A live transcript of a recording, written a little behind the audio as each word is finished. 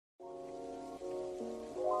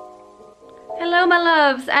Hello my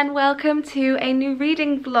loves and welcome to a new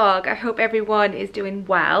reading vlog. I hope everyone is doing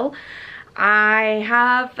well. I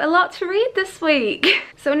have a lot to read this week.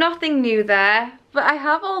 So nothing new there, but I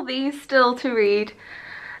have all these still to read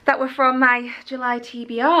that were from my July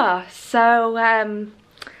TBR. So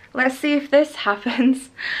let's see if this happens.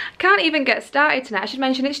 I can't even get started tonight. I should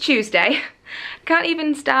mention it's Tuesday. Can't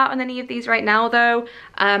even start on any of these right now though.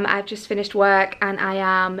 I've just finished work and I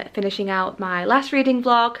am finishing out my last reading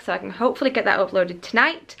vlog, so I can hopefully get that uploaded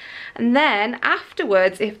tonight. And then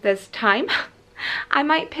afterwards, if there's time, I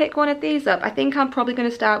might pick one of these up. I think I'm probably going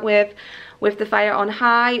to start with The Fire on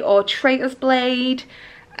High or Traitor's Blade,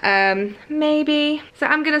 maybe. So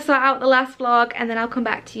I'm going to sort out the last vlog and then I'll come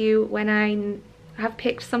back to you when I have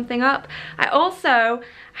picked something up. I also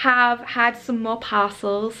have had some more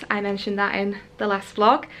parcels. I mentioned that in the last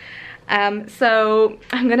vlog. So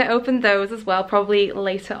I'm going to open those as well, probably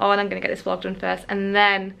later on. I'm going to get this vlog done first and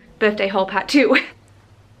then birthday haul part 2.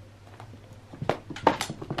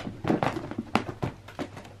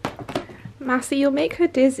 Massey, you'll make her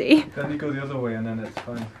dizzy. Then you go the other way and then it's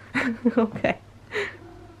fine. Okay.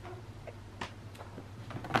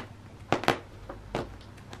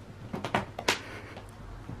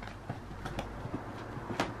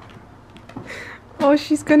 Oh,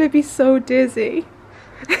 she's gonna be so dizzy.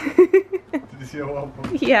 Did you see her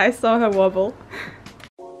wobble? Yeah, I saw her wobble.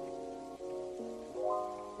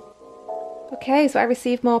 Okay, so I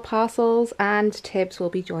received more parcels and Tibbs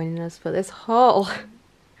will be joining us for this haul.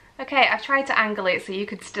 Okay, I've tried to angle it so you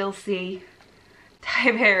could still see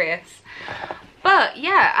Tiberius. But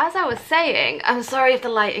yeah, as I was saying, I'm sorry if the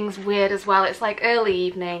lighting's weird as well. It's like early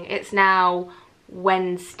evening. It's now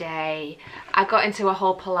Wednesday. I got into a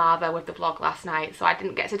whole palaver with the vlog last night, so I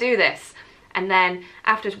didn't get to do this. And then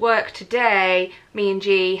after work today, me and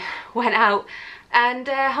G went out and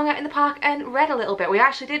hung out in the park and read a little bit. We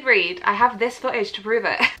actually did read. I have this footage to prove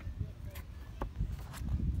it.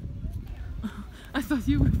 I thought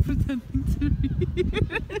you were pretending to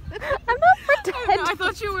read. I'm not pretending. I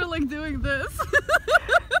thought you were like doing this.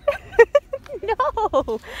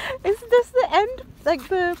 No, is this the end? Like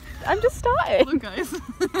I'm just starting. Look guys.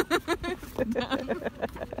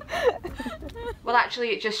 Well actually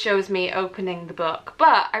it just shows me opening the book,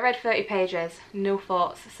 but I read 30 pages, no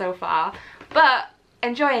thoughts so far, but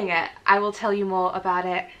enjoying it. I will tell you more about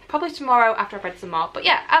it probably tomorrow after I've read some more. But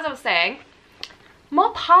yeah, as I was saying,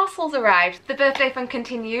 more parcels arrived. The birthday fun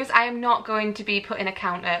continues. I am not going to be putting a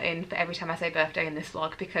counter in for every time I say birthday in this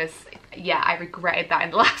vlog because yeah, I regretted that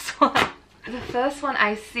in the last one. The first one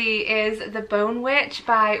I see is The Bone Witch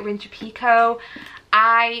by Rincha Pico.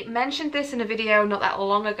 I mentioned this in a video not that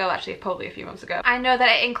long ago, actually probably a few months ago. I know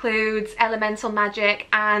that it includes elemental magic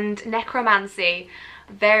and necromancy.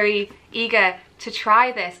 Very eager to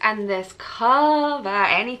try this, and this cover,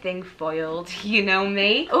 anything foiled, you know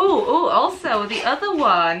me. Oh, also the other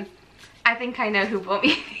one, I think I know who bought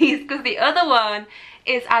me these because the other one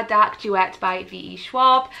is Our Dark Duet by V.E.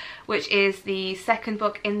 Schwab, which is the second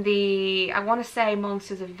book in the, I want to say,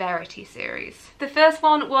 Monsters of Verity series. The first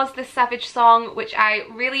one was The Savage Song, which I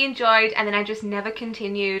really enjoyed, and then I just never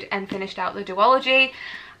continued and finished out the duology,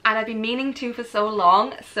 and I've been meaning to for so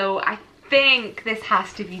long, so I think this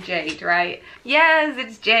has to be Jade, right? Yes,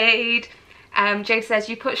 it's Jade. Jade says,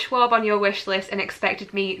 you put Schwab on your wish list and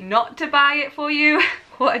expected me not to buy it for you?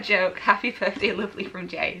 What a joke. Happy birthday, lovely, from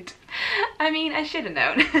Jade. I mean, I should have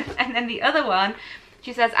known. And then the other one,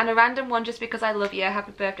 she says, and a random one just because I love you.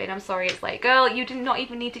 Happy birthday and I'm sorry it's late. Girl, you did not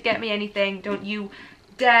even need to get me anything. Don't you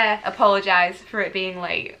dare apologise for it being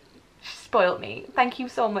late. She spoiled me. Thank you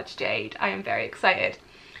so much, Jade. I am very excited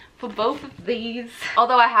for both of these.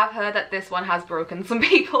 Although I have heard that this one has broken some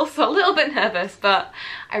people, so a little bit nervous, but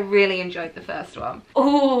I really enjoyed the first one.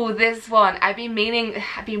 Oh, this one. I've been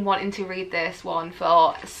wanting to read this one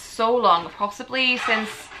for so long, possibly since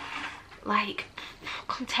like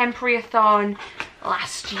Contemporary-a-thon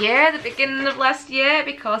last year, the beginning of last year,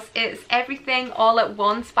 because it's Everything All at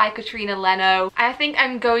Once by Katrina Leno. I think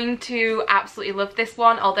I'm going to absolutely love this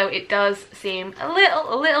one, although it does seem a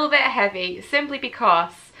little bit heavy, simply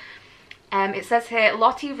because it says here,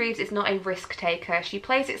 Lottie Reeves is not a risk taker. She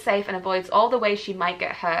plays it safe and avoids all the ways she might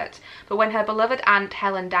get hurt. But when her beloved aunt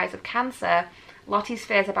Helen dies of cancer, Lottie's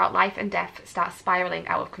fears about life and death start spiralling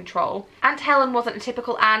out of control. Aunt Helen wasn't a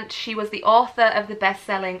typical aunt. She was the author of the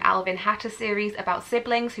best-selling Alvin Hatter series about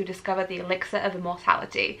siblings who discovered the elixir of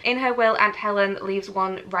immortality. In her will, Aunt Helen leaves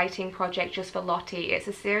one writing project just for Lottie. It's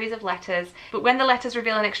a series of letters, but when the letters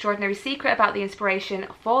reveal an extraordinary secret about the inspiration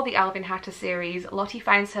for the Alvin Hatter series, Lottie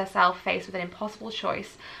finds herself faced with an impossible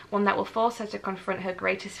choice, one that will force her to confront her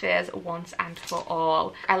greatest fears once and for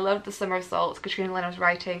all. I love the summer assaults. Katrina Leno's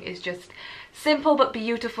writing is just simple but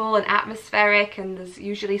beautiful and atmospheric, and there's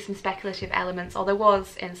usually some speculative elements, or there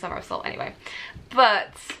was in Summer Assault anyway.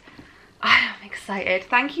 But I'm excited.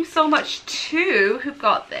 Thank you so much to who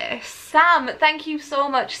got this. Sam, thank you so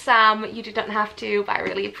much, Sam. You did not have to, but I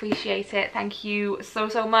really appreciate it. Thank you so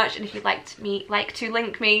much. And if you'd like to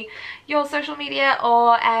link me your social media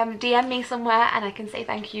or DM me somewhere and I can say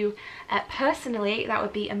thank you personally, that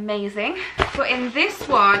would be amazing. But in this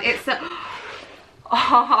one, it's a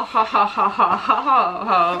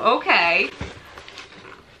okay.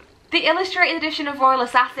 The illustrated edition of Royal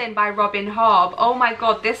Assassin by Robin Hobb. Oh my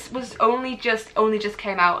god, this was only just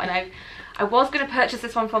came out, and I was going to purchase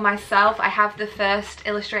this one for myself. I have the first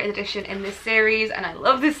illustrated edition in this series and I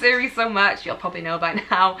love this series so much. You'll probably know by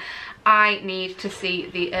now. I need to see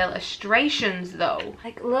the illustrations though.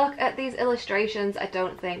 Like, look at these illustrations. I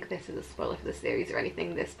don't think this is a spoiler for the series or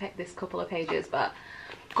anything, this couple of pages, but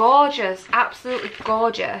gorgeous, absolutely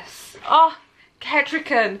gorgeous. Oh,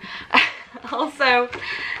 Kedrican. Also,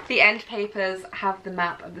 the end papers have the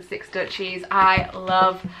map of the 6 duchies. I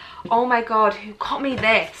love, oh my god, who got me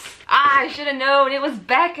this? I should have known, it was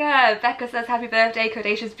Becca. Becca says, happy birthday,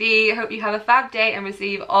 Codacious Bee. Hope you have a fab day and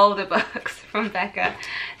receive all the books from Becca.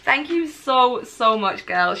 Thank you so much,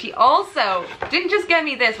 girl. She also didn't just get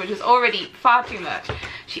me this, which was already far too much.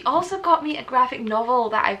 She also got me a graphic novel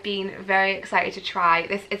that I've been very excited to try.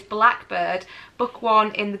 This is Blackbird, book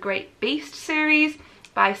 1 in the Great Beast series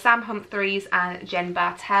by Sam Humphries and Jen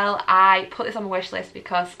Bartel. I put this on my wish list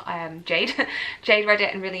because Jade read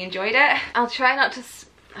it and really enjoyed it. I'll try not to,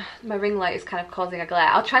 my ring light is kind of causing a glare.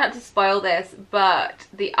 I'll try not to spoil this, but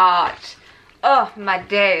the art, oh my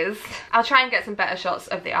days. I'll try and get some better shots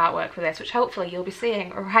of the artwork for this, which hopefully you'll be seeing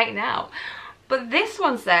right now. But this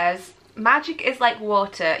one says, magic is like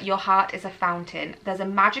water, your heart is a fountain. There's a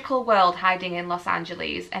magical world hiding in Los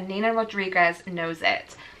Angeles and Nina Rodriguez knows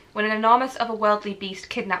it. When an enormous otherworldly beast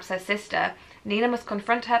kidnaps her sister, Nina must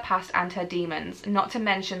confront her past and her demons, not to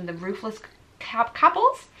mention the ruthless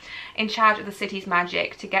cabals in charge of the city's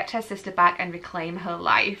magic, to get her sister back and reclaim her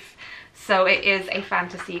life. So it is a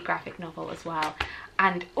fantasy graphic novel as well.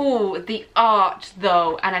 And oh, the art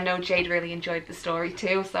though, and I know Jade really enjoyed the story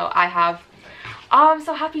too, so I have, oh, I'm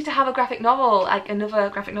so happy to have a graphic novel, like another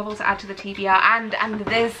graphic novel to add to the TBR,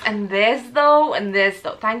 and this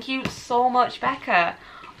though. Thank you so much, Becca.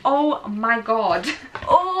 Oh my god.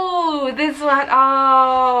 Oh, this one.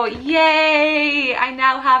 Oh, yay. I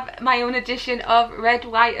now have my own edition of Red,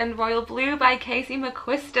 White and Royal Blue by Casey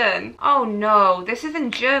McQuiston. Oh no, this is in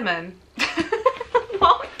German.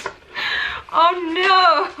 What? Oh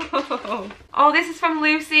no. Oh, this is from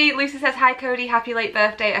Lucy. Lucy says, hi Cody, happy late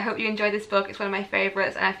birthday. I hope you enjoy this book. It's one of my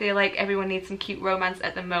favourites and I feel like everyone needs some cute romance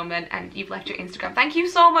at the moment, and you've left your Instagram. Thank you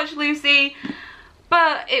so much, Lucy.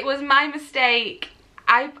 But it was my mistake.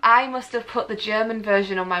 I must have put the German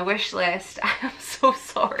version on my wish list. I am so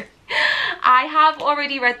sorry. I have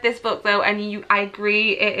already read this book though, and I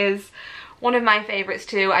agree it is one of my favourites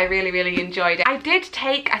too. I really enjoyed it. I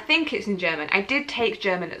think it's in German. I did take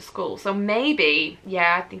German at school, so maybe,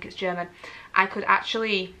 yeah, I think it's German. I could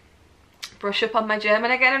actually brush up on my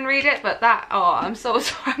German again and read it, but that, oh, I'm so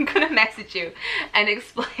sorry. I'm gonna message you and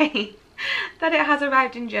explain that it has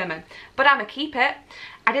arrived in German, but I'ma keep it.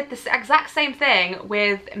 I did the exact same thing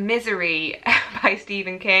with Misery by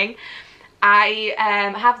Stephen King. I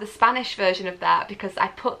have the Spanish version of that because I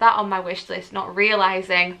put that on my wish list not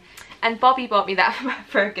realising, and Bobby bought me that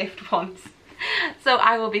for a gift once. So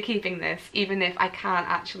I will be keeping this even if I can't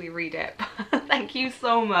actually read it. Thank you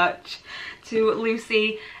so much to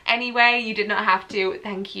Lucy. Anyway, you did not have to.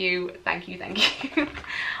 Thank you.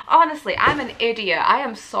 Honestly, I'm an idiot. I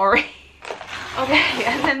am sorry. Okay,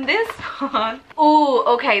 and then this one.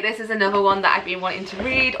 Oh, okay, this is another one that I've been wanting to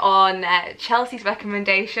read on Chelsea's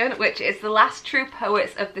recommendation, which is The Last True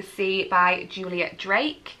Poets of the Sea by Juliet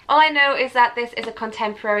Drake. All I know is that this is a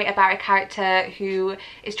contemporary about a character who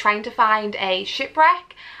is trying to find a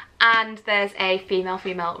shipwreck, and there's a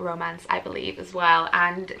female-female romance, I believe, as well.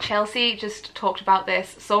 And Chelsea just talked about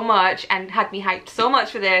this so much and had me hyped so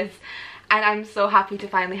much for this. and I'm so happy to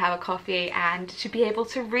finally have a copy and to be able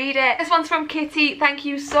to read it. This one's from Kitty. Thank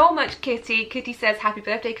you so much, Kitty. Kitty says, happy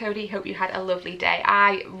birthday, Codie. Hope you had a lovely day.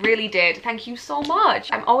 I really did. Thank you so much.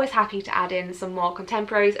 I'm always happy to add in some more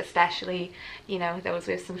contemporaries, especially, you know, those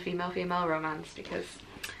with some female romance, because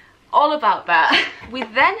all about that. We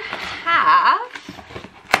then have,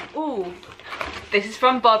 ooh, this is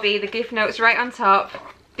from Bobby. The gift note's right on top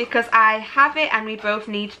because I have it and we both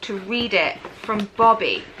need to read it. From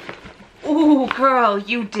Bobby. Ooh, girl,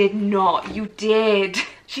 you did not. You did.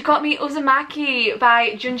 She got me Uzumaki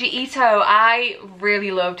by Junji Ito. I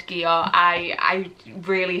really loved Gyo. I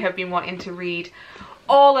really have been wanting to read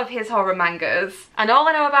all of his horror mangas. And all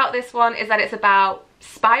I know about this one is that it's about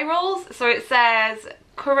spirals. So it says,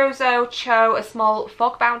 Kurozo Cho, a small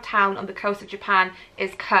fog-bound town on the coast of Japan,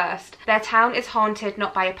 is cursed. Their town is haunted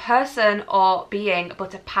not by a person or being,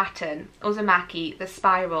 but a pattern. Uzumaki, the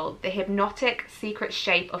spiral, the hypnotic secret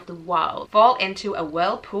shape of the world, fall into a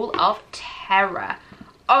whirlpool of terror.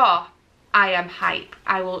 Oh, I am hype.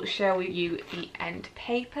 I will show you the end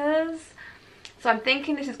papers. So I'm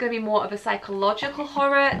thinking this is going to be more of a psychological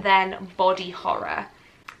horror than body horror.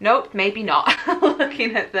 Nope, maybe not.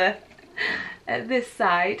 Looking at this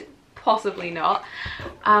side, possibly not.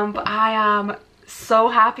 But I am so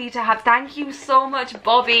happy to have, thank you so much,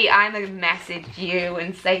 Bobby. I'm gonna message you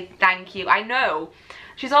and say thank you. I know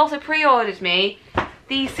she's also pre-ordered me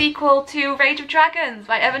the sequel to Rage of Dragons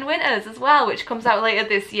by Evan Winters as well, which comes out later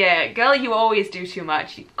this year. Girl, you always do too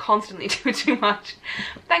much. You constantly do too much.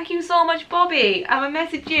 Thank you so much, Bobby. I'm gonna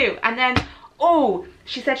message you. And then, oh,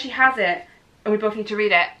 she said she has it and we both need to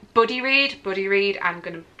read it. Buddy read.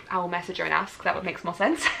 I will message her and ask. That would make more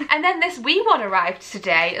sense. And then this wee one arrived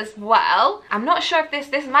today as well. I'm not sure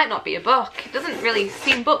if this might not be a book. It doesn't really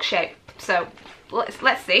seem book shaped, so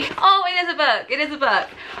let's see. Oh, it is a book. It is a book.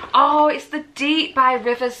 Oh, it's The Deep by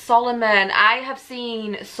Rivers Solomon. I have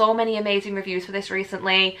seen so many amazing reviews for this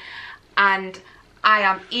recently, and I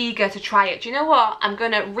am eager to try it. Do you know what? I'm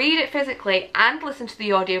gonna read it physically and listen to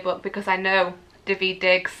the audiobook because I know David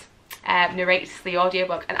Diggs narrates the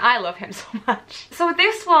audiobook and I love him so much. So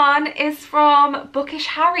this one is from Bookish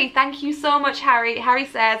Harry. Thank you so much, Harry. Harry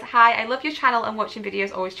says, hi, I love your channel and watching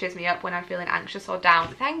videos always cheers me up when I'm feeling anxious or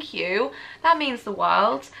down. Thank you. That means the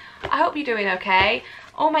world. I hope you're doing okay.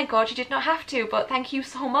 Oh my god, you did not have to, but thank you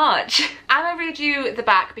so much. I'm gonna read you the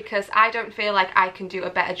back because I don't feel like I can do a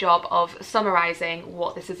better job of summarizing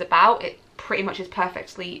what this is about. It pretty much is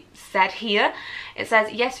perfectly said here. It says,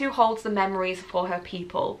 Yesu holds the memories for her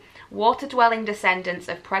people. Water-dwelling descendants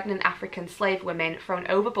of pregnant African slave women thrown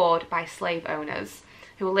overboard by slave owners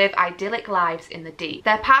who live idyllic lives in the deep.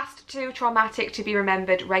 Their past, too traumatic to be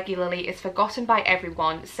remembered regularly, is forgotten by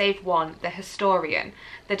everyone save one, the historian.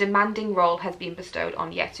 The demanding role has been bestowed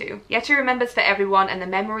on Yetu. Yetu remembers for everyone, and the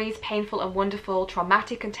memories, painful and wonderful,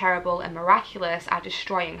 traumatic and terrible and miraculous, are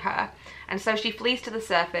destroying her. And so she flees to the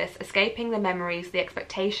surface, escaping the memories, the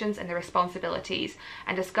expectations and the responsibilities,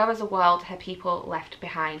 and discovers a world her people left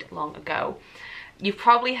behind long ago. You've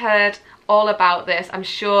probably heard all about this. I'm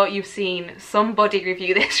sure you've seen somebody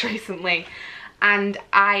review this recently, and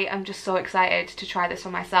I am just so excited to try this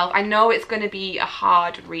for myself. I know it's going to be a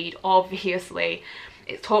hard read, obviously.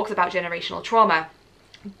 It talks about generational trauma,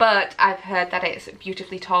 but I've heard that it's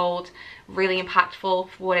beautifully told, really impactful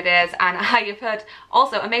for what it is, and I have heard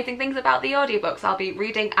also amazing things about the audiobooks. I'll be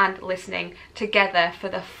reading and listening together for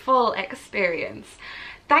the full experience.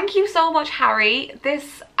 Thank you so much, Harry.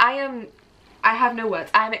 I have no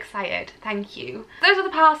words. I am excited. Thank you. Those are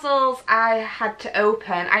the parcels I had to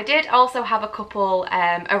open. I did also have a couple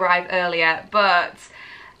arrive earlier, but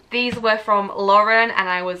these were from Lauren, and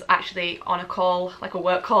I was actually on a call, like a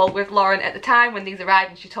work call with Lauren at the time when these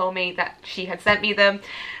arrived, and she told me that she had sent me them.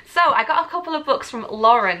 So I got a couple of books from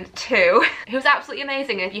Lauren too, who's absolutely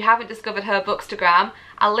amazing. And if you haven't discovered her Bookstagram,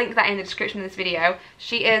 I'll link that in the description of this video.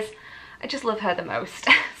 I just love her the most.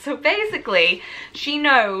 So basically, she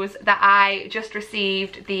knows that I just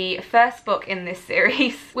received the first book in this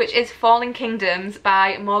series, which is Falling Kingdoms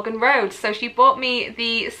by Morgan Rhodes. So she bought me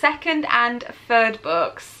the second and third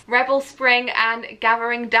books, Rebel Spring and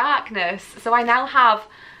Gathering Darkness. So I now have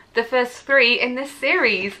the first three in this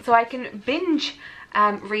series, so I can binge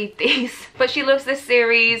read these. But she loves this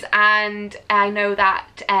series, and I know that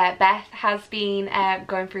Beth has been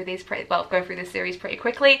going through this series pretty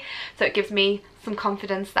quickly, so it gives me some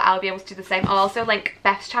confidence that I'll be able to do the same. I'll also link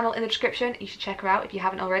Beth's channel in the description. You should check her out if you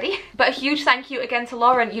haven't already. But a huge thank you again to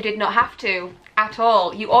Lauren. You did not have to at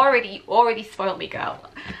all. You already spoiled me, girl.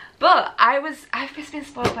 But I've just been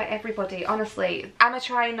spoiled by everybody, honestly. I'm gonna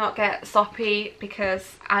try and not get soppy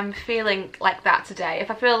because I'm feeling like that today.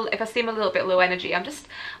 If I seem a little bit low energy, I'm just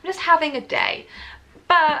having a day.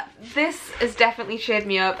 But this has definitely cheered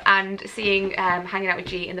me up, and seeing hanging out with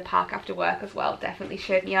G in the park after work as well definitely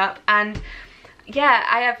cheered me up. And yeah,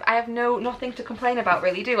 I have nothing to complain about,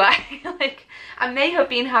 really, do I? Like, I may have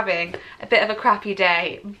been having a bit of a crappy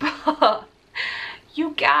day, but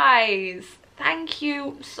you guys, thank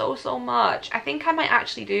you so much. I think I might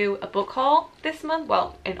actually do a book haul this month,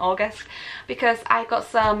 well, in August, because I got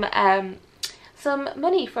some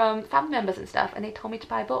money from family members and stuff, and they told me to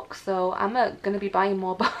buy books, so I'm gonna be buying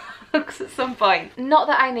more books at some point. Not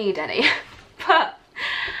that I need any, but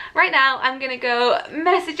right now I'm gonna go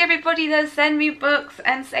message everybody that send me books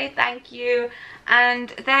and say thank you, and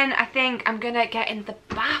then I think I'm gonna get in the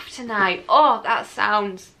bath tonight. Oh, that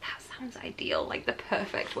sounds ideal, like the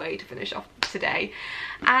perfect way to finish off today,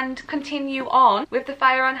 and continue on with The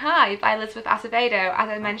Fire on High by Elizabeth Acevedo. As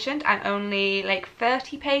I mentioned, I'm only like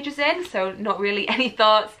 30 pages in, so not really any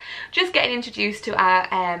thoughts, just getting introduced to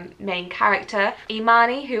our main character,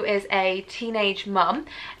 Imani, who is a teenage mum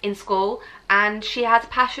in school, and she has a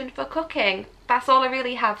passion for cooking. That's all I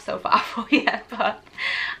really have so far for you, but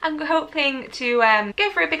I'm hoping to go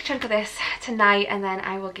for a big chunk of this tonight, and then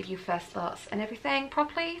I will give you first thoughts and everything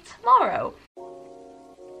properly tomorrow.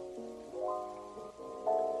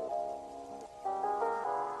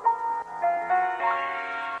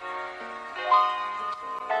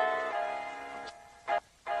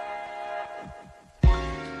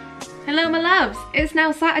 Hello my loves, it's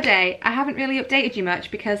now Saturday. I haven't really updated you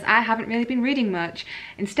much because I haven't really been reading much.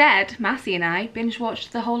 Instead, Massey and I binge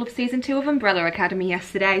watched the whole of season 2 of Umbrella Academy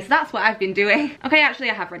yesterday, so that's what I've been doing. Okay, actually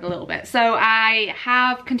I have read a little bit. So I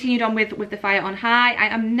have continued on with The Fire on High. I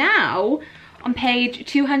am now on page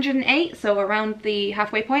 208, so around the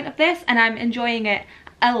halfway point of this, and I'm enjoying it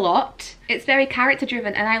a lot. It's very character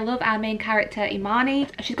driven, and I love our main character Imani.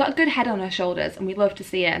 She's got a good head on her shoulders, and we love to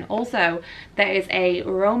see it. And also there is a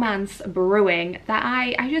romance brewing that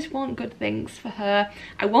I just want good things for her.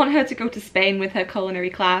 I want her to go to Spain with her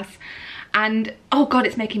culinary class, and oh god,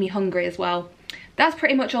 it's making me hungry as well. That's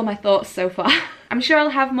pretty much all my thoughts so far. I'm sure I'll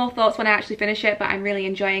have more thoughts when I actually finish it, but I'm really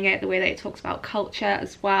enjoying it, the way that it talks about culture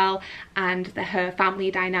as well, and her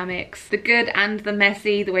family dynamics, the good and the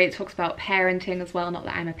messy, the way it talks about parenting as well. Not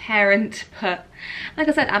that I'm a parent, but like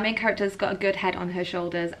I said, our main character's got a good head on her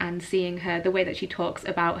shoulders, and seeing her, the way that she talks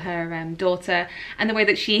about her daughter, and the way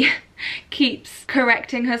that she keeps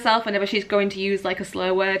correcting herself whenever she's going to use like a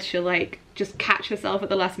slur word, she'll like just catch herself at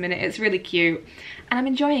the last minute. It's really cute, and I'm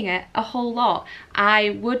enjoying it a whole lot.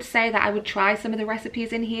 I would say that I would try some of the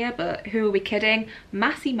recipes in here, but who are we kidding?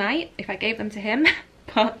 Massey might if I gave them to him.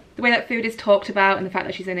 But the way that food is talked about, and the fact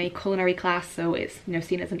that she's in a culinary class, so it's, you know,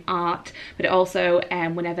 seen as an art, but it also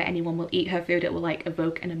whenever anyone will eat her food, it will like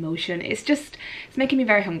evoke an emotion. It's making me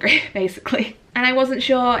very hungry basically. And I wasn't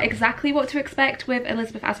sure exactly what to expect with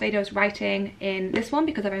Elizabeth Acevedo's writing in this one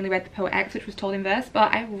because I've only read the Poet X, which was told in verse,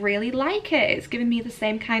 but I really like it. It's given me the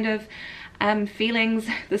same kind of feelings,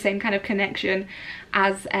 the same kind of connection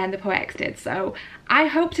as the Poet X did. So I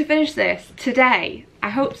hope to finish this today. I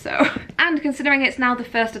hope so. And considering it's now the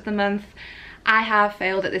 1st of the month, I have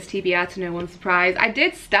failed at this TBR to no one's surprise. I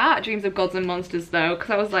did start Dreams of Gods and Monsters though, because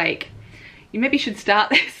I was like, you maybe should start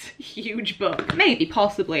this huge book. Maybe,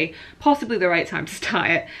 possibly the right time to start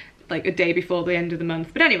it, like a day before the end of the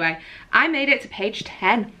month. But anyway, I made it to page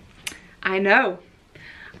 10. I know.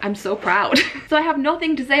 I'm so proud. So I have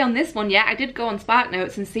nothing to say on this one yet. I did go on Spark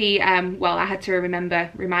Notes and see, well, I had to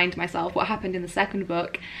remind myself what happened in the second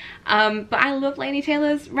book. But I love Laini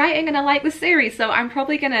Taylor's writing and I like the series, so I'm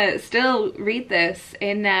probably gonna still read this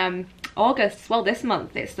in August. Well, this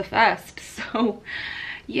month, it's the 1st. So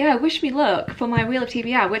yeah, wish me luck for my Wheel of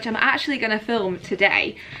TBR, which I'm actually gonna film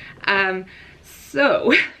today.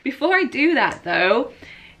 So before I do that though,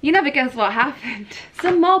 you never guess what happened.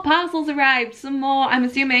 Some more parcels arrived, some more, I'm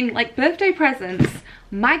assuming, like birthday presents.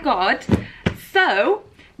 My god. So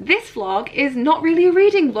this vlog is not really a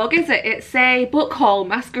reading vlog, is it? It's a book haul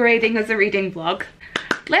masquerading as a reading vlog.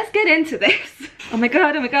 Let's get into this. Oh my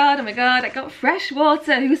god, oh my god, oh my god, I got fresh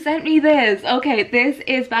water. Who sent me this? Okay, this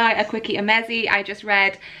is by a Quickie Emezi. I just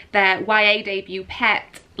read their YA debut,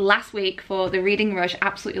 Pet, last week for the reading rush.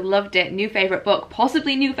 Absolutely loved it. New favorite book,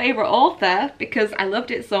 possibly new favorite author, because I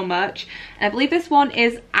loved it so much. And I believe this one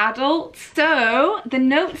is adult. So the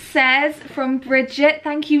note says from Bridget,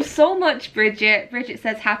 thank you so much, Bridget. Bridget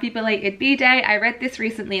says, happy belated B-Day. I read this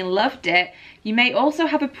recently and loved it. You may also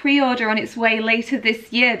have a pre-order on its way later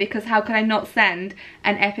this year, because how can I not send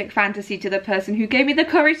an epic fantasy to the person who gave me the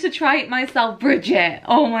courage to try it myself, Bridget.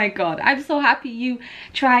 Oh my god, I'm so happy you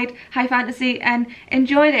tried high fantasy and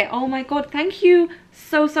enjoyed it. Oh my god, thank you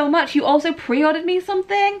so much. You also pre-ordered me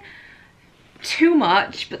something? Too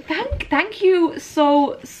much, but thank you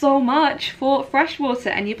so much for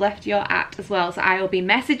Freshwater, and you've left your @ as well, so I will be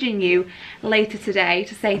messaging you later today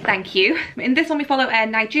to say thank you. In this one we follow a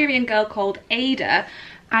Nigerian girl called Ada,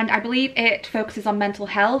 and I believe it focuses on mental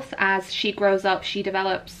health. As she grows up, she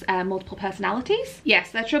develops multiple personalities.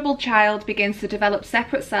 Yes, their troubled child begins to develop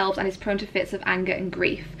separate selves and is prone to fits of anger and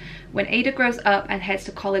grief. When Ada grows up and heads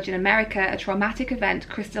to college in America, a traumatic event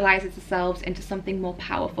crystallizes themselves into something more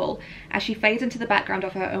powerful. As she fades into the background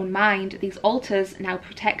of her own mind, these alters, now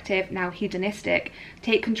protective, now hedonistic,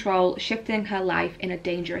 take control, shifting her life in a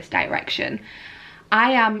dangerous direction.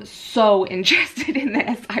 I am so interested in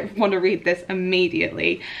this. I want to read this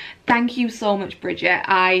immediately. Thank you so much, Bridget.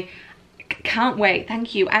 I can't wait.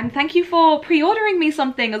 Thank you. And thank you for pre-ordering me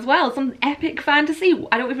something as well. Some epic fantasy.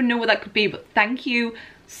 I don't even know what that could be, but thank you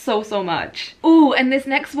so much. Ooh, and this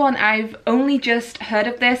next one, I've only just heard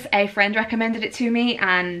of this. A friend recommended it to me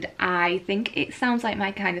and I think it sounds like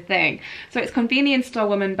my kind of thing. So it's Convenience Store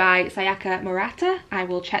Woman by Sayaka Murata. I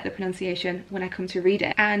will check the pronunciation when I come to read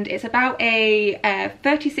it. And it's about a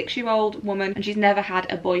 36-year-old woman, and she's never had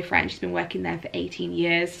a boyfriend. She's been working there for 18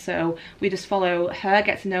 years. So we just follow her,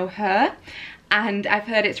 get to know her. And I've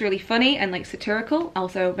heard it's really funny and like satirical,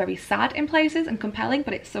 also very sad in places and compelling,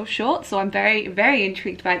 but it's so short, so I'm very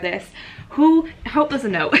intrigued by this. I hope there's a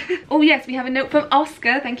note. Oh yes, we have a note from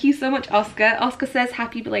Oscar. Thank you so much, Oscar. Oscar says,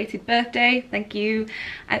 happy belated birthday. Thank you.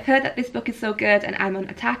 I've heard that this book is so good and I'm on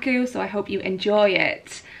otaku, so I hope you enjoy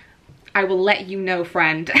it. I will let you know,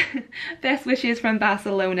 friend. Best wishes from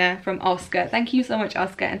Barcelona, from Oscar. Thank you so much,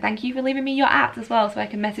 Oscar, and thank you for leaving me your @ as well, so I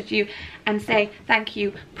can message you and say thank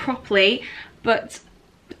you properly. But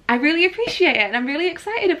I really appreciate it and I'm really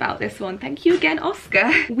excited about this one. Thank you again,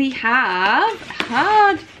 Oscar. We have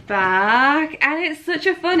hardback, and it's Such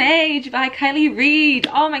a Fun Age by Kylie Reid.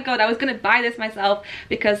 Oh my god, I was going to buy this myself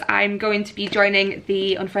because I'm going to be joining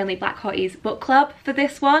the Unfriendly Black Hotties book club for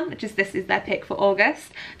this one, which is, this is their pick for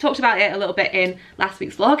August. Talked about it a little bit in last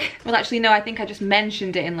week's vlog. Well, actually no, I think I just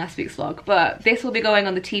mentioned it in last week's vlog, but this will be going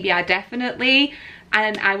on the TBR definitely.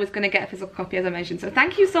 And I was going to get a physical copy, as I mentioned. So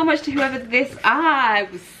thank you so much to whoever this... it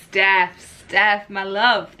was Steph, my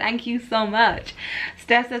love. Thank you so much.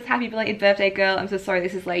 Steph says, happy belated birthday, girl. I'm so sorry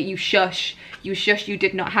this is late. You shush, you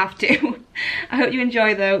did not have to. I hope you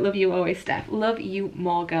enjoy though. Love you always, Steph. Love you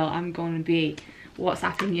more, girl. I'm going to be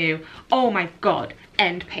WhatsApping you. Oh my god.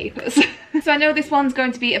 End papers. So I know this one's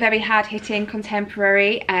going to be a very hard-hitting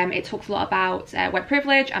contemporary. It talks a lot about white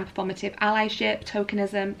privilege and performative allyship,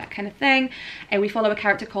 tokenism, that kind of thing. We follow a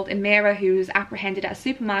character called Amira, who's apprehended at a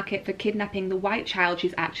supermarket for kidnapping the white child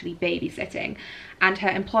she's actually babysitting. And her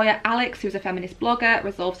employer, Alex, who's a feminist blogger,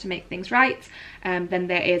 resolves to make things right. Then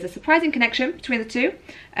there is a surprising connection between the two,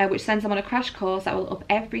 which sends them on a crash course that will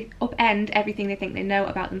upend everything they think they know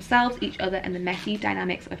about themselves, each other, and the messy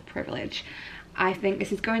dynamics of privilege. I think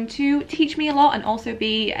this is going to teach me a lot and also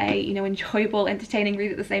be a, you know, enjoyable, entertaining read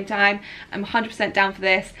at the same time. I'm 100% down for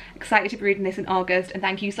this. Excited to be reading this in August, and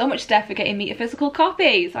thank you so much, Steph, for getting me a physical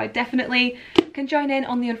copy. So I definitely can join in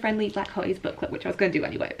on the Unfriendly Black Hotties book club, which I was going to do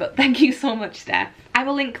anyway, but thank you so much, Steph. I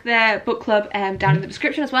will link their book club down in the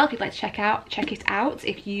description as well if you'd like to check it out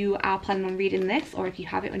if you are planning on reading this, or if you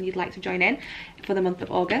have it and you'd like to join in for the month of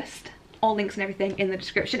August. All links and everything in the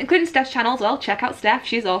description, including Steph's channel as well. Check out Steph,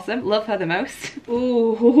 she's awesome. Love her the most.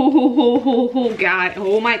 Ooh, guy.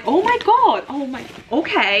 Oh my god. Oh my.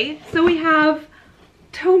 Okay, so we have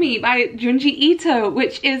Tomi by Junji Ito,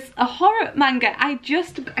 which is a horror manga. I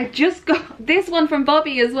just got this one from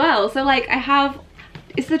Bobby as well. So like I have,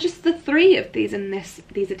 is there just the 3 of these in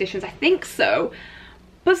these editions? I think so.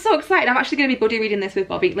 But so excited. I'm actually going to be buddy reading this with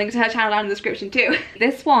Bobby. Link to her channel down in the description too.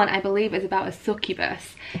 This one, I believe, is about a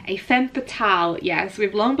succubus. A femme fatale, yes,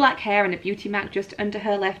 with long black hair and a beauty mark just under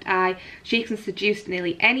her left eye. She can seduce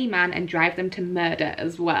nearly any man and drive them to murder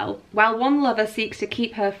as well. While one lover seeks to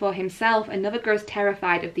keep her for himself, another grows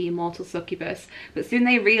terrified of the immortal succubus. But soon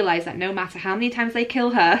they realise that no matter how many times they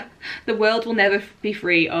kill her, the world will never be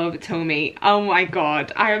free of Tomi. Oh my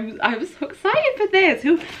god, I'm so excited for this.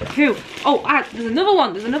 Who? Oh, there's another one.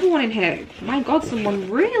 on, there's another one in here. My God,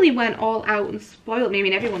 someone really went all out and spoiled me. I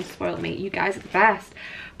mean, everyone spoiled me. You guys are the best.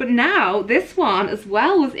 But now this one as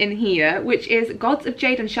well was in here, which is Gods of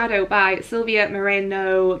Jade and Shadow by Silvia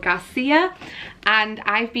Moreno Garcia. And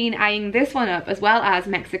I've been eyeing this one up, as well as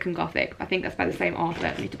Mexican Gothic. I think that's by the same author.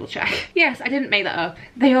 Let me double check. Yes, I didn't make that up.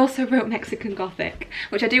 They also wrote Mexican Gothic,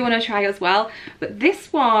 which I do want to try as well. But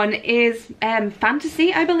this one is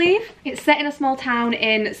fantasy, I believe. It's set in a small town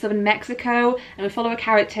in southern Mexico, and we follow a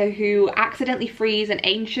character who accidentally frees an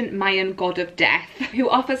ancient Mayan god of death, who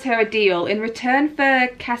offers her a deal. In return for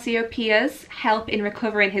Cassiopeia's help in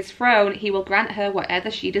recovering his throne, he will grant her whatever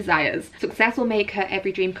she desires. Success will make her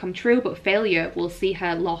every dream come true, but failure will see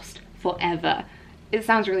her lost forever. It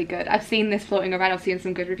sounds really good. I've seen this floating around. I've seen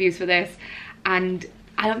some good reviews for this, and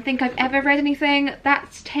I don't think I've ever read anything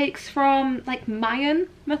that takes from like Mayan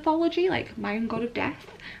mythology, like Mayan god of death.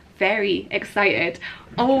 Very excited.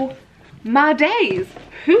 Oh my days,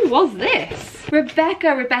 who was this?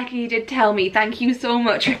 Rebecca, you did tell me. Thank you so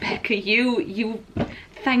much, Rebecca.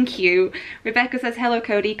 Thank you. Rebecca says, hello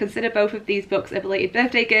Cody, consider both of these books a belated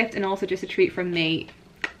birthday gift and also just a treat from me.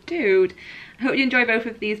 Dude, I hope you enjoy both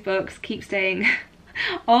of these books. Keep staying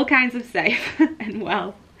all kinds of safe and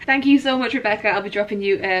well. Thank you so much, Rebecca. I'll be dropping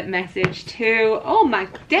you a message too. Oh my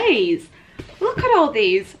days. Look at all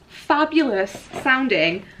these fabulous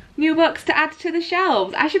sounding new books to add to the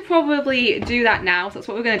shelves. I should probably do that now, so that's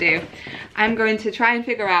what we're going to do. I'm going to try and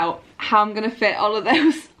figure out how I'm going to fit all of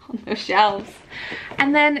those on those shelves.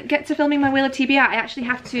 And then get to filming my Wheel of TBR. I actually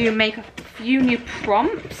have to make a few new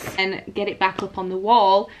prompts and get it back up on the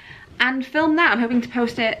wall and film that. I'm hoping to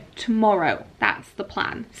post it tomorrow. That's the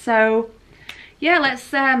plan. So yeah,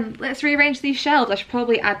 let's rearrange these shelves. I should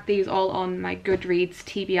probably add these all on my Goodreads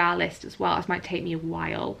TBR list as well. This might take me a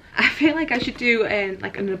while. I feel like I should do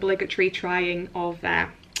like an obligatory trying of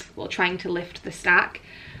trying to lift the stack,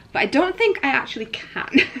 but I don't think I actually can.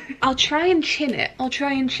 I'll try and chin it.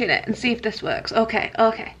 And see if this works. Okay.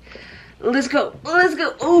 Let's go.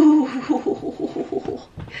 Oh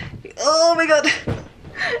my God.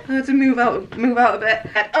 I had to move out a bit.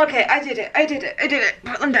 Okay, I did it.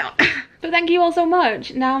 Put them down. But thank you all so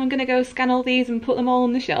much. Now I'm gonna go scan all these and put them all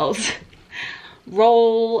on the shelves.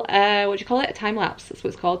 Roll, what do you call it? A time lapse. That's what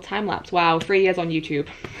it's called, time lapse. Wow, 3 years on YouTube.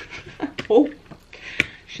 Oh,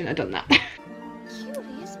 shouldn't have done that.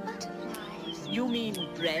 Curious butterflies. You mean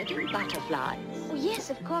bread and butterflies? Oh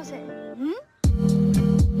yes, of course.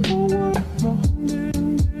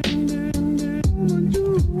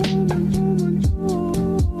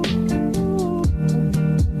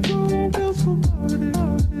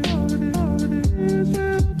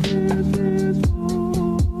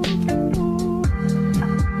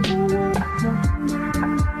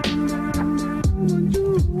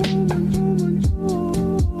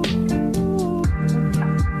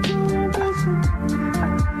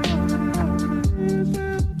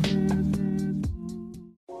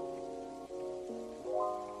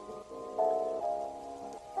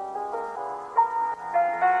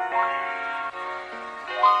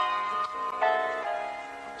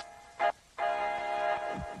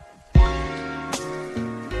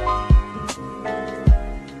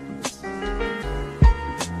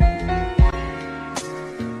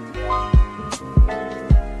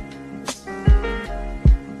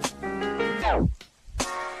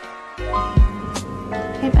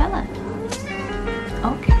 Hey Bella.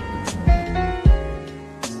 Okay.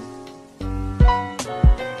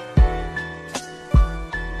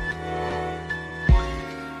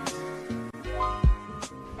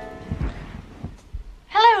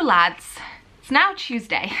 Hello lads. It's now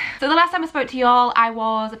Tuesday. So the last time I spoke to y'all, I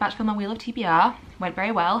was about to film my Wheel of TBR. Went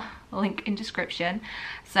very well. Link in description.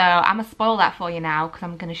 So I'm gonna spoil that for you now because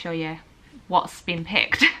I'm gonna show you what's been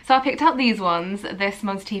picked. So I picked out these ones. This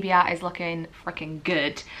month's TBR is looking freaking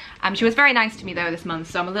good. She was very nice to me though this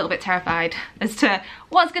month, so I'm a little bit terrified as to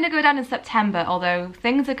what's gonna go down in September, although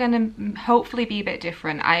things are gonna hopefully be a bit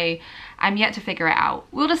different. I'm yet to figure it out.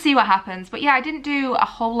 We'll just see what happens. But yeah, I didn't do a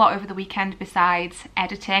whole lot over the weekend besides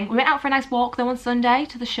editing. We went out for a nice walk though on Sunday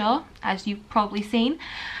to the shore, as you've probably seen.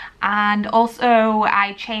 And also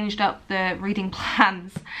I changed up the reading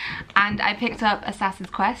plans and I picked up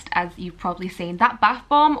Assassin's Quest, as you've probably seen. That bath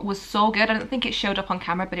bomb was so good. I don't think it showed up on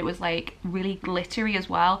camera, but it was like really glittery as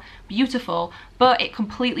well. Beautiful, but it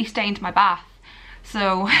completely stained my bath.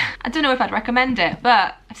 So I don't know if I'd recommend it,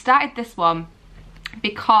 but I've started this one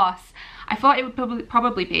because I thought it would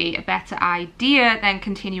probably be a better idea than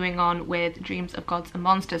continuing on with Dreams of Gods and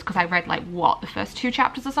Monsters, because I read like, what, the first 2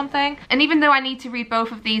 chapters or something? And even though I need to read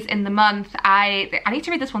both of these in the month, I need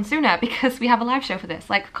to read this one sooner because we have a live show for this.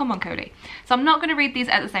 Like, come on, Codie. So I'm not going to read these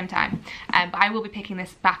at the same time, but I will be picking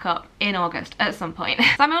this back up in August at some point.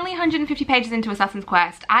 So I'm only 150 pages into Assassin's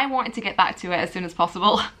Quest. I wanted to get back to it as soon as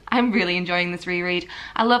possible. I'm really enjoying this reread.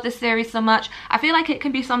 I love this series so much. I feel like it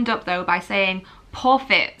can be summed up though by saying poor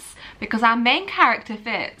Fitz, because our main character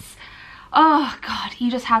Fitz, oh god, he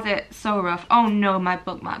just has it so rough. Oh no, my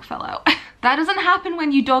bookmark fell out. That doesn't happen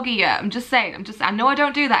when you dog ear. I'm just saying, I know I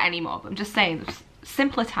don't do that anymore, but I'm just saying, there's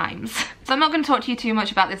simpler times. So I'm not going to talk to you too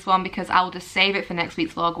much about this one because I'll just save it for next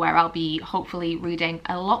week's vlog, where I'll be hopefully reading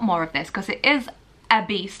a lot more of this, because it is a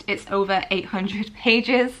beast. It's over 800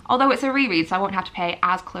 pages, although it's a reread, so I won't have to pay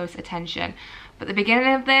as close attention. But the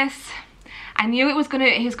beginning of this, I knew he was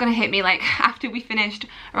gonna hit me. Like, after we finished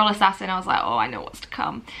Royal Assassin, I was like, oh, I know what's to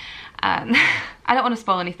come. I don't want to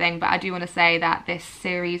spoil anything, but I do want to say that this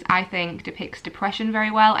series, I think, depicts depression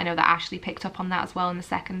very well. I know that Ashley picked up on that as well in the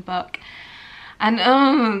second book.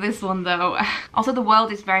 And this one though. Also, the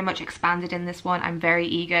world is very much expanded in this one. I'm very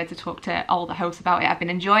eager to talk to all the hosts about it. I've been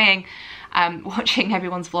enjoying watching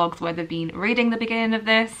everyone's vlogs where they've been reading the beginning of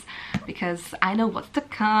this, because I know what's to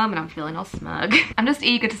come and I'm feeling all smug. I'm just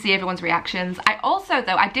eager to see everyone's reactions. I also,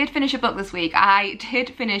 though, I did finish a book this week. I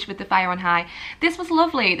did finish With the Fire on High. This was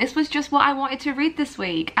lovely. This was just what I wanted to read this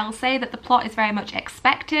week. I'll say that the plot is very much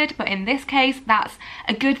expected, but in this case, that's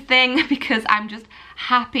a good thing because I'm just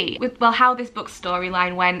happy with, well, how this book's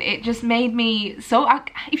storyline went. It just made me so,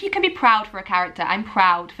 if you can be proud for a character, I'm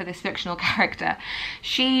proud for this fictional character.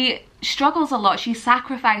 She struggles a lot, she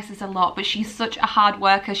sacrifices a lot, but she's such a hard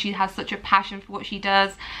worker. She has such a passion for what she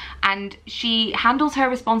does, and she handles her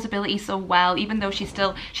responsibility so well, even though she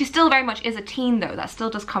still very much is a teen though. That still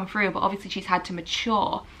does come through, but obviously she's had to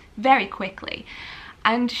mature very quickly.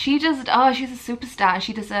 And she just, oh, she's a superstar and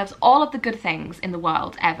she deserves all of the good things in the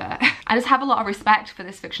world ever. I just have a lot of respect for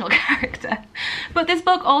this fictional character. But this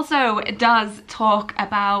book also does talk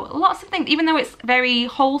about lots of things. Even though it's very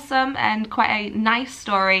wholesome and quite a nice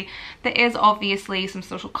story, there is obviously some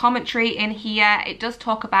social commentary in here. It does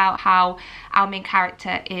talk about how our main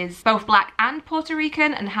character is both Black and Puerto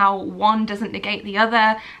Rican, and how one doesn't negate the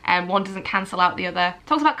other and one doesn't cancel out the other. It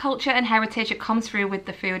talks about culture and heritage. It comes through with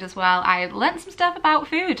the food as well. I learned some stuff about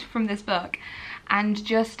food from this book, and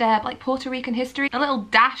just like Puerto Rican history. A little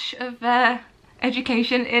dash of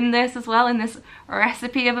education in this as well, in this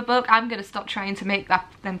recipe of a book. I'm gonna stop trying to make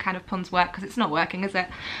them kind of puns work because it's not working, is it?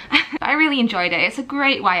 But I really enjoyed it. It's a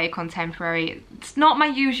great YA contemporary. It's not my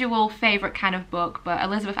usual favourite kind of book, but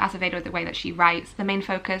Elizabeth Acevedo, the way that she writes, the main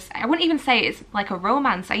focus, I wouldn't even say it's like a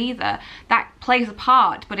romance either. That plays a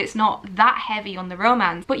part, but it's not that heavy on the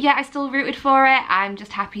romance. But yeah, I still rooted for it. I'm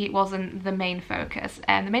just happy it wasn't the main focus.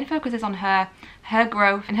 And the main focus is on her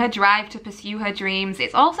growth and her drive to pursue her dreams.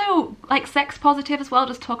 It's also like sex positive as well,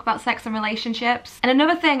 just talk about sex and relationships. And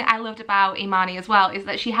another thing I loved about Imani as well is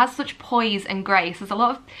that she has such poise and grace. There's a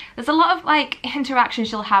lot of like interactions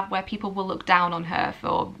she'll have where people will look down on her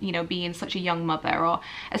for, you know, being such a young mother or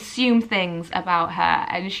assume things about her,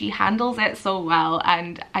 and she handles it so well.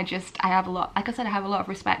 And I have a lot, like I said, I have a lot of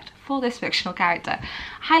respect for this fictional character.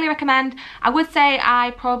 Highly recommend. I would say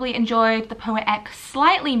I probably enjoyed The Poet X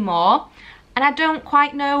slightly more, and I don't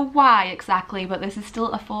quite know why exactly, but this is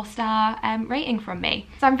still a 4-star rating from me.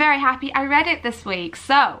 So I'm very happy I read it this week.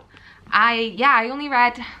 So I only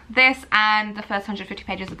read this and the first 150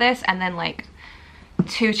 pages of this, and then like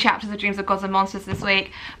 2 chapters of Dreams of Gods and Monsters this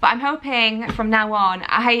week. But I'm hoping from now on,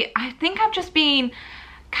 I think I've just been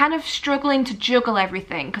kind of struggling to juggle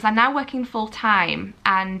everything because I'm now working full-time,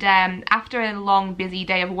 and after a long busy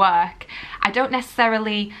day of work, I don't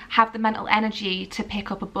necessarily have the mental energy to pick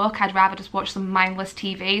up a book. I'd rather just watch some mindless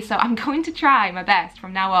TV. So I'm going to try my best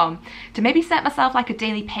from now on to maybe set myself like a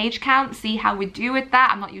daily page count, see how we do with that.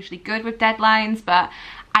 I'm not usually good with deadlines, but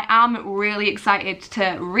I am really excited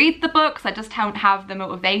to read the books. I just don't have the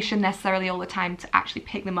motivation necessarily all the time to actually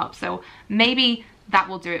pick them up. So maybe that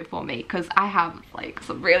will do it for me, because I have like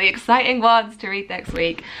some really exciting ones to read next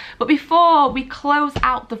week. But before we close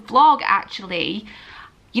out the vlog, actually,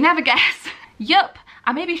 you never guess. Yup,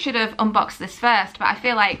 I maybe should have unboxed this first, but I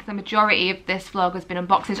feel like the majority of this vlog has been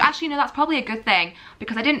unboxings. Actually, no, that's probably a good thing,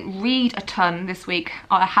 because I didn't read a ton this week,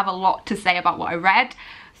 or I have a lot to say about what I read.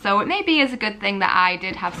 So it maybe is a good thing that I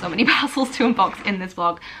did have so many parcels to unbox in this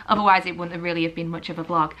vlog. Otherwise, it wouldn't really have been much of a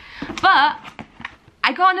vlog. But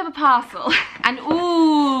I got another parcel, and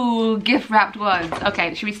ooh, gift wrapped ones.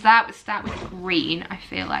 Okay, should we start with green? I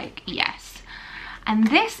feel like, yes. And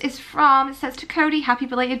this is from, it says, to Codie, happy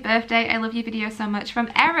belated birthday. I love your video so much,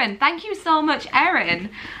 from Erin. Thank you so much, Erin.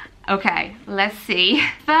 Okay, let's see.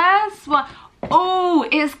 First one. Oh,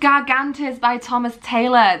 it's Gargantes by Thomas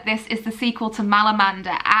Taylor. This is the sequel to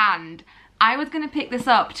Malamander, and I was going to pick this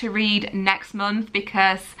up to read next month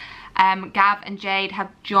because Gav and Jade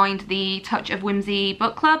have joined the Touch of Whimsy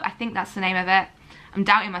book club. I think that's the name of it. I'm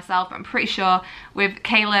doubting myself, but I'm pretty sure, with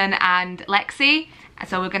Kaylin and Lexi. And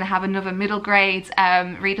so we're going to have another middle grade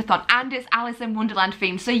readathon, and it's Alice in Wonderland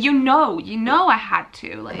themed. So you know I had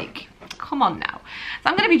to, like, come on now. So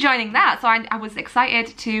I'm going to be joining that. So I was excited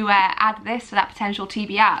to add this to that potential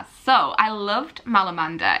TBR. So I loved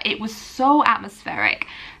Malamander. It was so atmospheric.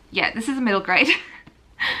 Yeah, this is a middle grade.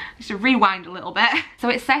 Just to rewind a little bit. So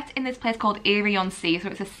it's set in this place called Erie-on-Sea, so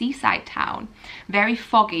it's a seaside town. Very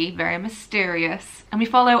foggy, very mysterious. And we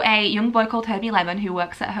follow a young boy called Herbie Lemon who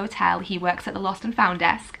works at a hotel. He works at the Lost and Found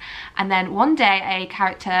desk. And then one day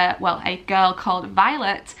a girl called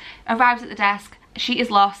Violet arrives at the desk. She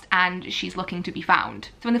is lost and she's looking to be found.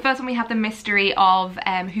 So in the first one we have the mystery of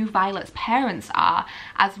who Violet's parents are,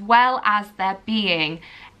 as well as there being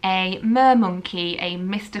a mermonkey, a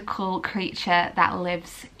mystical creature that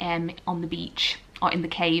lives on the beach or in the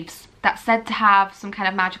caves. That's said to have some kind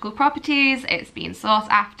of magical properties. It's being sought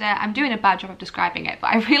after. I'm doing a bad job of describing it, but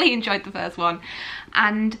I really enjoyed the first one.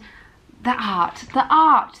 And the art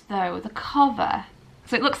though, the cover.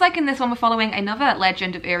 So it looks like in this one we're following another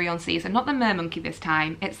legend of Erie-on-Sea, so not the mermonkey this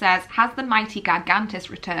time. It says, has the mighty Gargantes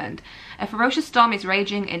returned? A ferocious storm is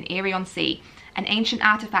raging in Erie-on-Sea. An ancient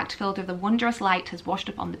artifact filled with a wondrous light has washed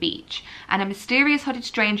up on the beach, and a mysterious hooded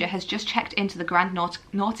stranger has just checked into the Grand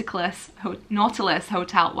Nautilus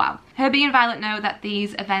Hotel. Wow. Herbie and Violet know that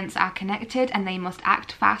these events are connected and they must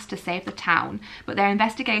act fast to save the town, but their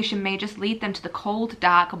investigation may just lead them to the cold,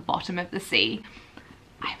 dark bottom of the sea.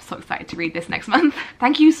 I'm so excited to read this next month.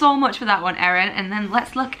 Thank you so much for that one, Erin. And then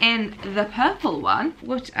let's look in the purple one.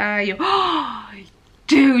 What are you? Oh,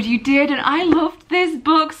 dude, you did, and I loved this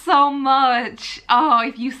book so much. Oh,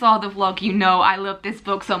 if you saw the vlog, you know I loved this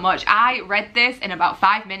book so much. I read this in about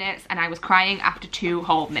 5 minutes and I was crying after 2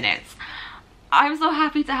 whole minutes. I'm so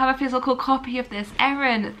happy to have a physical copy of this.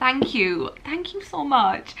 Erin, thank you. Thank you so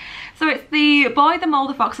much. So it's The Boy, the Mole,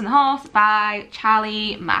 the Fox and the Horse by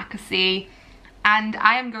Charlie Mackesy. And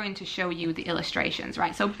I am going to show you the illustrations,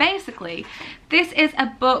 right? So basically, this is a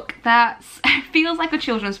book that feels like a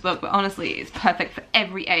children's book, but honestly, it's perfect for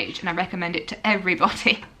every age, and I recommend it to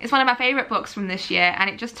everybody. It's one of my favourite books from this year, and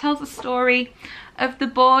it just tells the story of the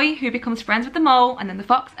boy who becomes friends with the mole, and then the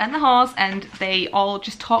fox and the horse, and they all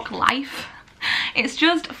just talk life. It's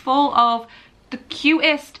just full of the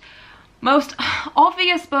cutest, most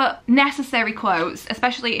obvious but necessary quotes,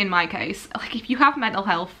 especially in my case. Like, if you have mental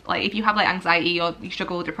health, like if you have like anxiety or you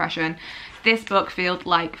struggle with depression, this book felt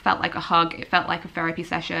like a hug. It felt like a therapy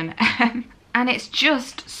session. And it's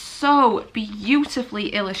just so beautifully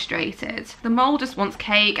illustrated. The mole just wants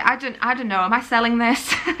cake. I don't know, am I selling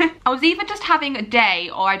this? I was either just having a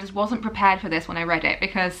day or I just wasn't prepared for this when I read it,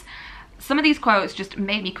 because some of these quotes just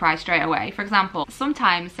made me cry straight away. For example,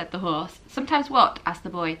 sometimes, said the horse. Sometimes what? Asked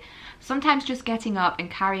the boy. Sometimes just getting up and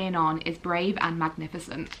carrying on is brave and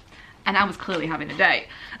magnificent. And I was clearly having a day.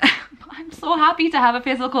 I'm so happy to have a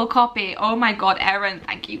physical copy. Oh my god, Erin,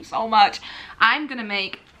 thank you so much. I'm gonna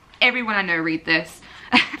make everyone I know read this.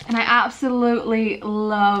 And I absolutely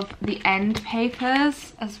love the end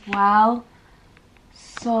papers as well.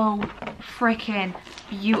 So freaking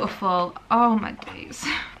beautiful. Oh my days.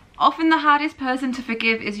 Often the hardest person to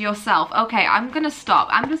forgive is yourself. Okay, I'm gonna stop.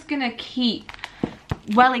 I'm just gonna keep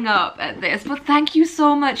welling up at this, but thank you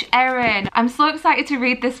so much, Erin. I'm so excited to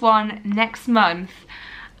read this one next month,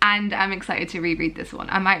 and I'm excited to reread this one.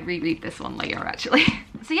 I might reread this one later, actually.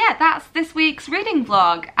 So yeah, that's this week's reading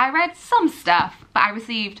vlog. I read some stuff, but I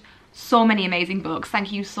received so many amazing books.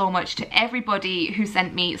 Thank you so much to everybody who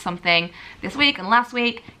sent me something this week and last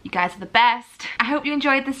week. You guys are the best. I hope you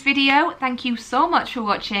enjoyed this video. Thank you so much for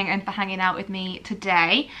watching and for hanging out with me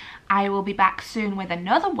today. I will be back soon with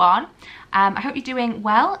another one. I hope you're doing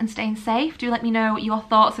well and staying safe. Do let me know your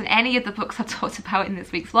thoughts on any of the books I've talked about in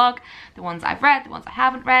this week's vlog. The ones I've read, the ones I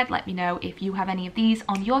haven't read. Let me know if you have any of these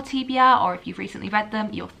on your TBR or if you've recently read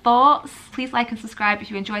them, your thoughts. Please like and subscribe if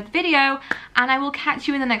you enjoyed the video, and I will catch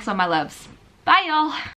you in the next one, my loves. Bye, y'all.